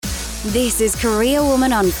This is Career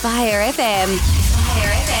Woman on Fire FM.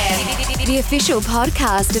 The official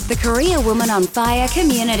podcast of the Career Woman on Fire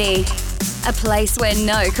community. A place where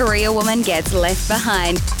no career woman gets left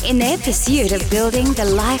behind in their pursuit of building the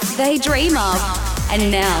life they dream of.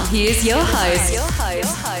 And now, here's your host,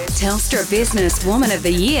 Telstra Business Woman of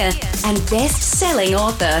the Year and best-selling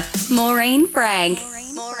author, Maureen Frank.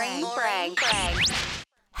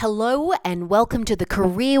 Hello and welcome to the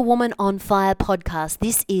Career Woman on Fire podcast.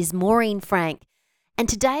 This is Maureen Frank. And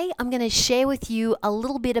today I'm going to share with you a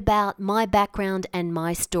little bit about my background and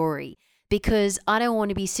my story, because I don't want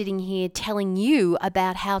to be sitting here telling you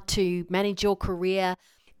about how to manage your career,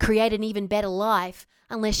 create an even better life,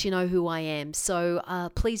 unless you know who I am. So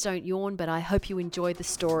please don't yawn, but I hope you enjoy the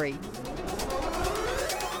story.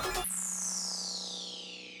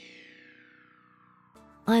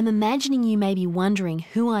 I'm imagining you may be wondering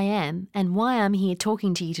who I am and why I'm here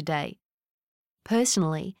talking to you today.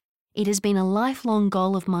 Personally, it has been a lifelong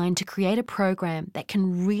goal of mine to create a program that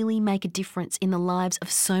can really make a difference in the lives of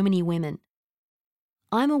so many women.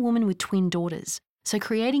 I'm a woman with twin daughters, so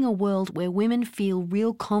creating a world where women feel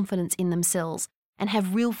real confidence in themselves and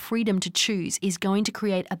have real freedom to choose is going to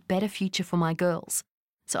create a better future for my girls.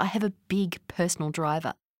 So I have a big personal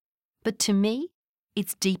driver. But to me,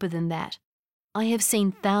 it's deeper than that. I have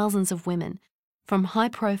seen thousands of women, from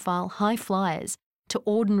high-profile high flyers to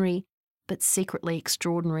ordinary, but secretly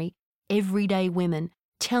extraordinary, everyday women,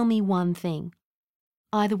 tell me one thing.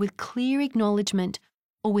 Either with clear acknowledgement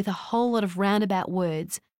or with a whole lot of roundabout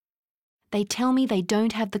words, they tell me they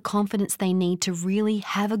don't have the confidence they need to really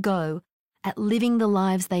have a go at living the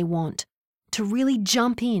lives they want, to really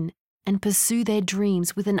jump in and pursue their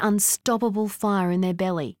dreams with an unstoppable fire in their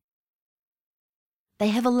belly. They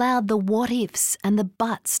have allowed the what-ifs and the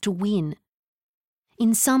buts to win.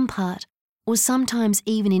 In some part, or sometimes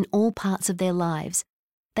even in all parts of their lives,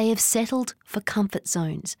 they have settled for comfort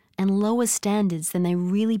zones and lower standards than they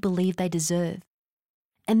really believe they deserve.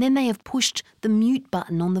 And then they have pushed the mute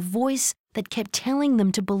button on the voice that kept telling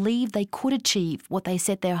them to believe they could achieve what they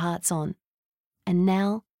set their hearts on. And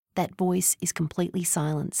now that voice is completely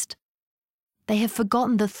silenced. They have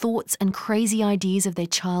forgotten the thoughts and crazy ideas of their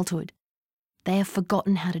childhood. They have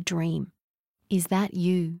forgotten how to dream. Is that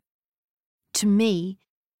you? To me,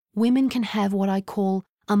 women can have what I call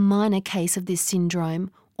a minor case of this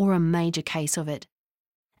syndrome or a major case of it.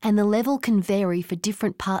 And the level can vary for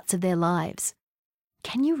different parts of their lives.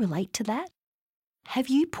 Can you relate to that? Have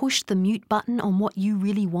you pushed the mute button on what you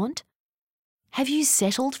really want? Have you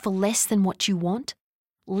settled for less than what you want?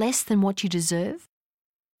 Less than what you deserve?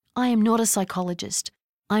 I am not a psychologist.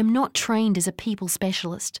 I am not trained as a people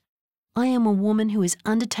specialist. I am a woman who is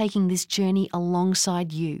undertaking this journey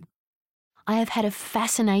alongside you. I have had a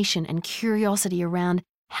fascination and curiosity around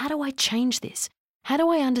how do I change this? How do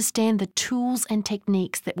I understand the tools and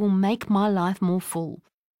techniques that will make my life more full,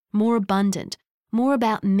 more abundant, more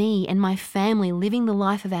about me and my family living the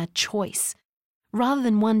life of our choice, rather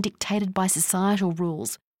than one dictated by societal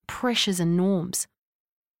rules, pressures and norms?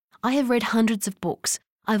 I have read hundreds of books.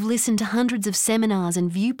 I've listened to hundreds of seminars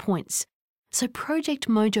and viewpoints. So Project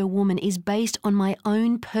Mojo Woman is based on my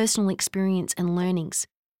own personal experience and learnings.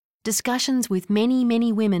 Discussions with many,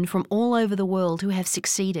 many women from all over the world who have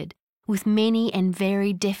succeeded, with many and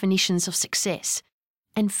varied definitions of success,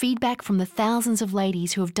 and feedback from the thousands of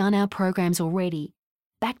ladies who have done our programs already,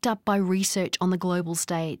 backed up by research on the global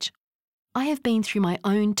stage. I have been through my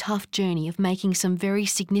own tough journey of making some very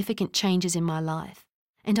significant changes in my life,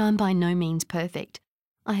 and I'm by no means perfect.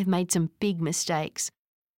 I have made some big mistakes.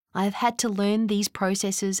 I have had to learn these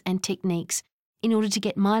processes and techniques in order to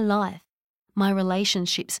get my life, my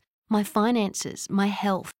relationships, my finances, my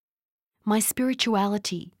health, my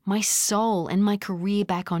spirituality, my soul, and my career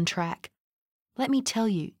back on track. Let me tell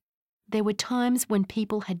you, there were times when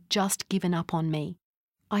people had just given up on me.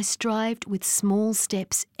 I strived with small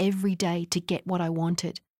steps every day to get what I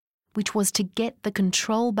wanted, which was to get the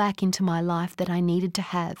control back into my life that I needed to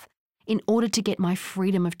have in order to get my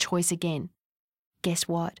freedom of choice again. Guess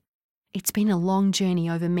what? It's been a long journey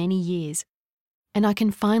over many years, and I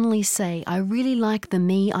can finally say I really like the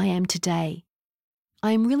me I am today.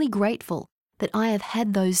 I am really grateful that I have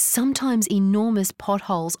had those sometimes enormous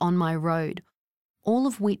potholes on my road, all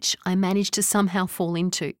of which I managed to somehow fall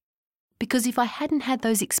into, because if I hadn't had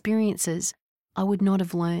those experiences, I would not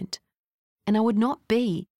have learned, and I would not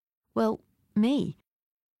be, well, me.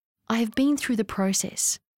 I have been through the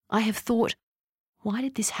process. I have thought, why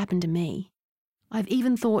did this happen to me? I've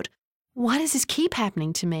even thought, why does this keep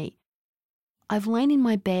happening to me? I've lain in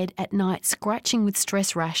my bed at night scratching with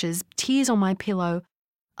stress rashes, tears on my pillow,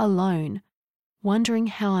 alone, wondering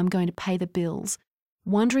how I'm going to pay the bills,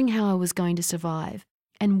 wondering how I was going to survive,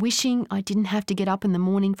 and wishing I didn't have to get up in the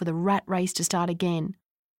morning for the rat race to start again.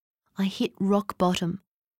 I hit rock bottom,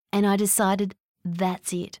 and I decided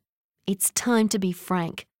that's it. It's time to be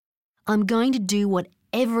frank. I'm going to do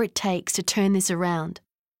whatever it takes to turn this around.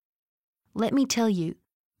 Let me tell you,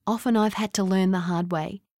 often I've had to learn the hard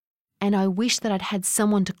way, and I wish that I'd had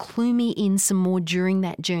someone to clue me in some more during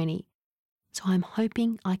that journey. So I'm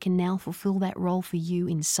hoping I can now fulfill that role for you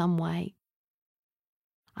in some way.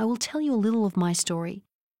 I will tell you a little of my story,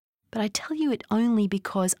 but I tell you it only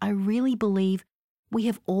because I really believe we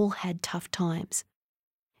have all had tough times.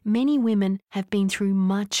 Many women have been through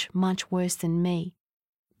much, much worse than me.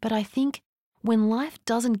 But I think when life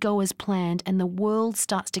doesn't go as planned and the world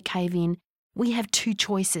starts to cave in, we have two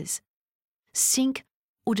choices. Sink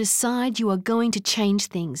or decide you are going to change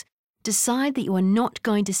things. Decide that you are not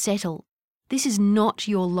going to settle. This is not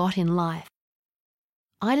your lot in life.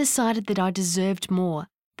 I decided that I deserved more,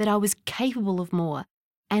 that I was capable of more,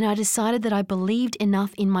 and I decided that I believed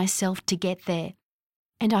enough in myself to get there.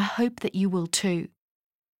 And I hope that you will too.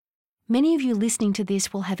 Many of you listening to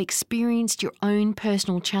this will have experienced your own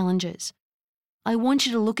personal challenges. I want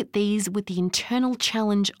you to look at these with the internal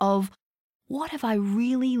challenge of, what have I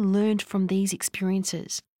really learned from these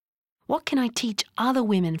experiences? What can I teach other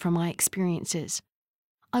women from my experiences?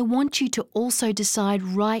 I want you to also decide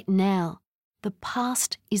right now, the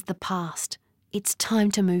past is the past. It's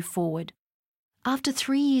time to move forward. After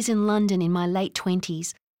 3 years in London in my late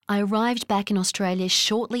 20s, I arrived back in Australia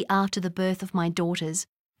shortly after the birth of my daughters,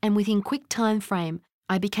 and within quick time frame,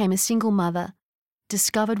 I became a single mother,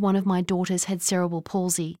 discovered one of my daughters had cerebral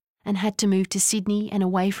palsy, and had to move to Sydney and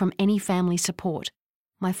away from any family support,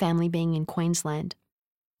 my family being in Queensland.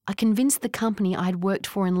 I convinced the company I had worked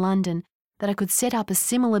for in London that I could set up a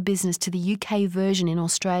similar business to the UK version in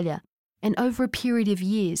Australia, and over a period of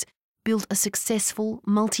years, built a successful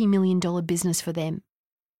multi-million-dollar business for them.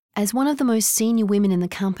 As one of the most senior women in the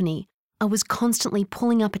company, I was constantly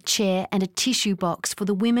pulling up a chair and a tissue box for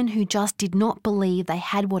the women who just did not believe they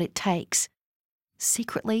had what it takes.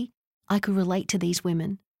 Secretly, I could relate to these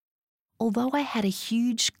women. Although I had a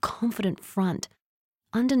huge, confident front,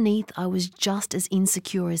 underneath I was just as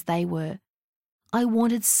insecure as they were. I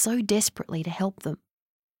wanted so desperately to help them.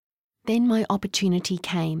 Then my opportunity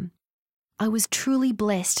came. I was truly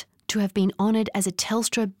blessed to have been honoured as a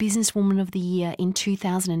Telstra Businesswoman of the Year in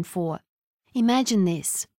 2004. Imagine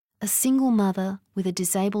this. A single mother with a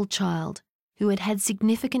disabled child who had had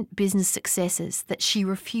significant business successes that she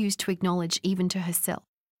refused to acknowledge even to herself.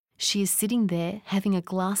 She is sitting there having a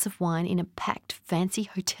glass of wine in a packed fancy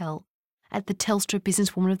hotel at the Telstra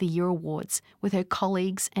Businesswoman of the Year Awards with her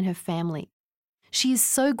colleagues and her family. She is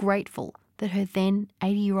so grateful that her then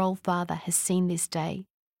 80-year-old father has seen this day.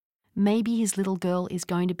 Maybe his little girl is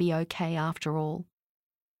going to be okay after all.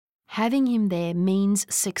 Having him there means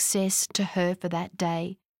success to her for that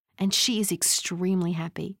day, and she is extremely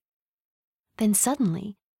happy. Then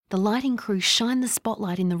suddenly, the lighting crew shine the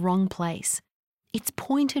spotlight in the wrong place. It's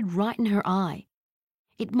pointed right in her eye.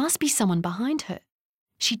 It must be someone behind her.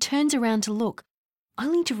 She turns around to look,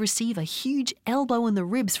 only to receive a huge elbow in the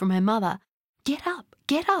ribs from her mother. Get up,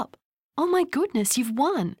 get up. Oh my goodness, you've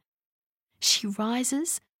won. She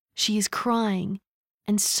rises, she is crying,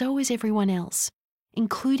 and so is everyone else,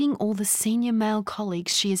 including all the senior male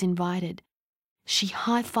colleagues she has invited. She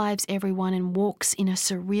high-fives everyone and walks in a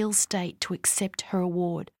surreal state to accept her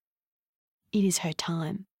award. It is her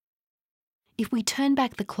time. If we turn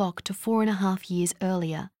back the clock to 4.5 years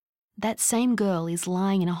earlier, that same girl is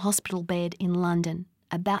lying in a hospital bed in London,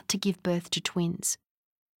 about to give birth to twins.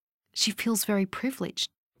 She feels very privileged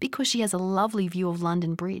because she has a lovely view of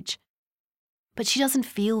London Bridge. But she doesn't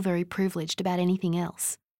feel very privileged about anything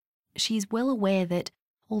else. She is well aware that,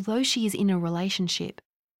 although she is in a relationship,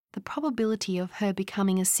 the probability of her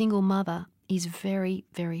becoming a single mother is very,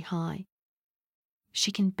 very high.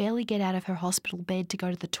 She can barely get out of her hospital bed to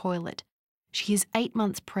go to the toilet. She is 8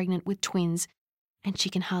 months pregnant with twins, and she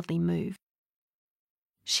can hardly move.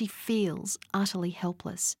 She feels utterly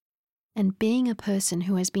helpless, and being a person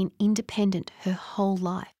who has been independent her whole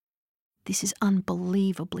life, this is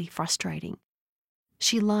unbelievably frustrating.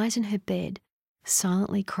 She lies in her bed,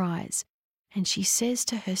 silently cries, and she says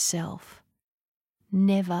to herself,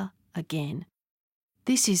 "Never again.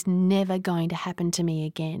 This is never going to happen to me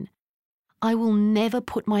again. I will never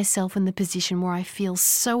put myself in the position where I feel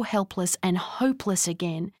so helpless and hopeless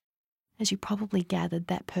again." As you probably gathered,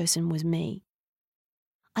 that person was me.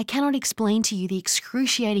 I cannot explain to you the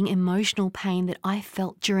excruciating emotional pain that I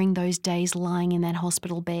felt during those days lying in that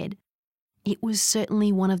hospital bed. It was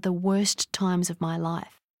certainly one of the worst times of my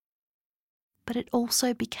life. but it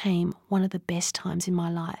also became one of the best times in my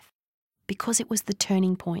life because it was the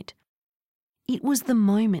turning point. It was the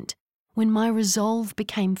moment when my resolve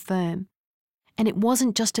became firm, and it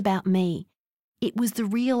wasn't just about me. It was the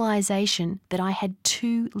realisation that I had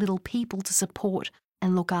 2 little people to support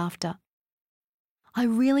and look after. I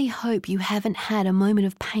really hope you haven't had a moment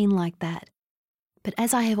of pain like that. But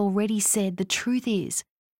as I have already said, the truth is,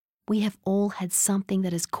 we have all had something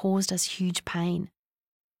that has caused us huge pain.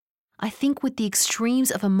 I think with the extremes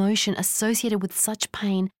of emotion associated with such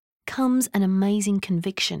pain comes an amazing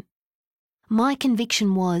conviction. My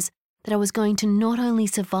conviction was that I was going to not only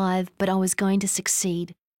survive, but I was going to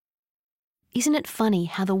succeed. Isn't it funny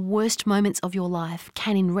how the worst moments of your life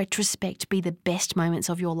can in retrospect be the best moments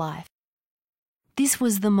of your life? This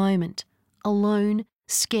was the moment, alone,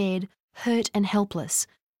 scared, hurt and helpless,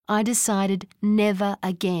 I decided never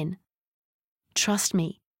again. Trust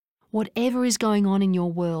me, whatever is going on in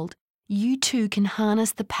your world, you too can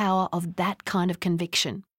harness the power of that kind of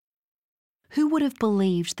conviction. Who would have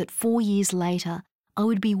believed that 4 years later I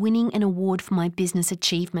would be winning an award for my business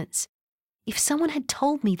achievements? If someone had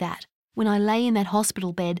told me that when I lay in that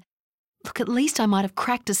hospital bed, look, at least I might have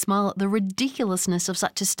cracked a smile at the ridiculousness of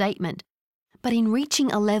such a statement. But in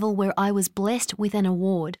reaching a level where I was blessed with an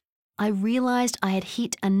award, I realised I had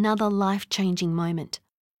hit another life-changing moment.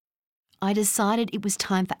 I decided it was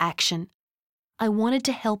time for action. I wanted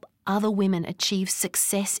to help other women achieve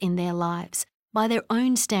success in their lives by their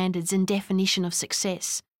own standards and definition of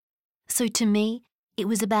success. So to me, it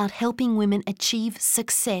was about helping women achieve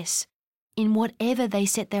success in whatever they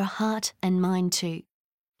set their heart and mind to.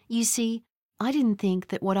 You see, I didn't think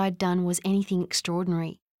that what I'd done was anything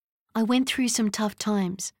extraordinary. I went through some tough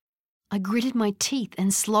times. I gritted my teeth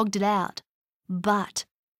and slogged it out. But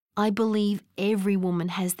I believe every woman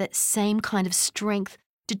has that same kind of strength,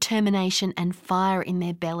 determination and fire in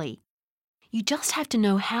their belly. You just have to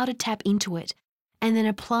know how to tap into it and then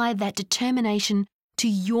apply that determination to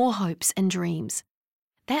your hopes and dreams.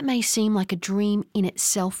 That may seem like a dream in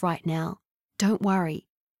itself right now. Don't worry,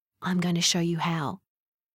 I'm going to show you how.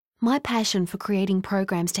 My passion for creating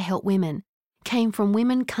programs to help women came from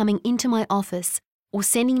women coming into my office or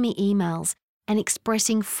sending me emails and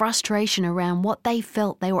expressing frustration around what they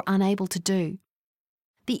felt they were unable to do.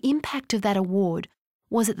 The impact of that award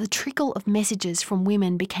was that the trickle of messages from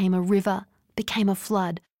women became a river, became a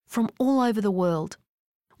flood from all over the world.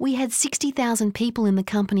 We had 60,000 people in the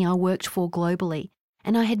company I worked for globally,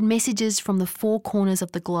 and I had messages from the 4 corners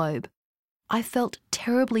of the globe. I felt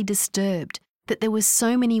terribly disturbed that there were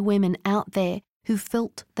so many women out there who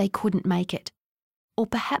felt they couldn't make it, or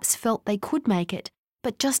perhaps felt they could make it,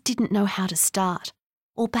 but just didn't know how to start,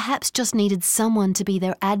 or perhaps just needed someone to be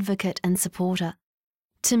their advocate and supporter.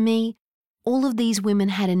 To me, all of these women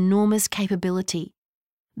had enormous capability.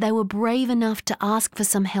 They were brave enough to ask for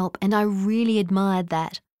some help, and I really admired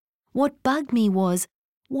that. What bugged me was,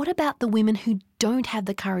 what about the women who don't have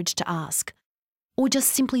the courage to ask, or just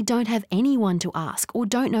simply don't have anyone to ask, or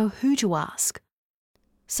don't know who to ask?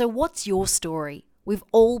 So what's your story? We've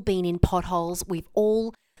all been in potholes. We've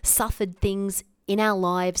all suffered things in our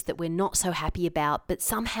lives that we're not so happy about, but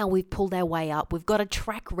somehow we've pulled our way up. We've got a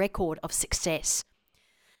track record of success.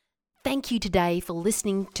 Thank you today for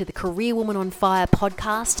listening to the Career Woman on Fire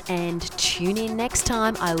podcast, and tune in next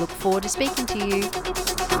time. I look forward to speaking to you.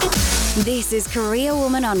 This is Career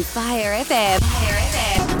Woman on Fire FM. Fire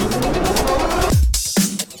FM.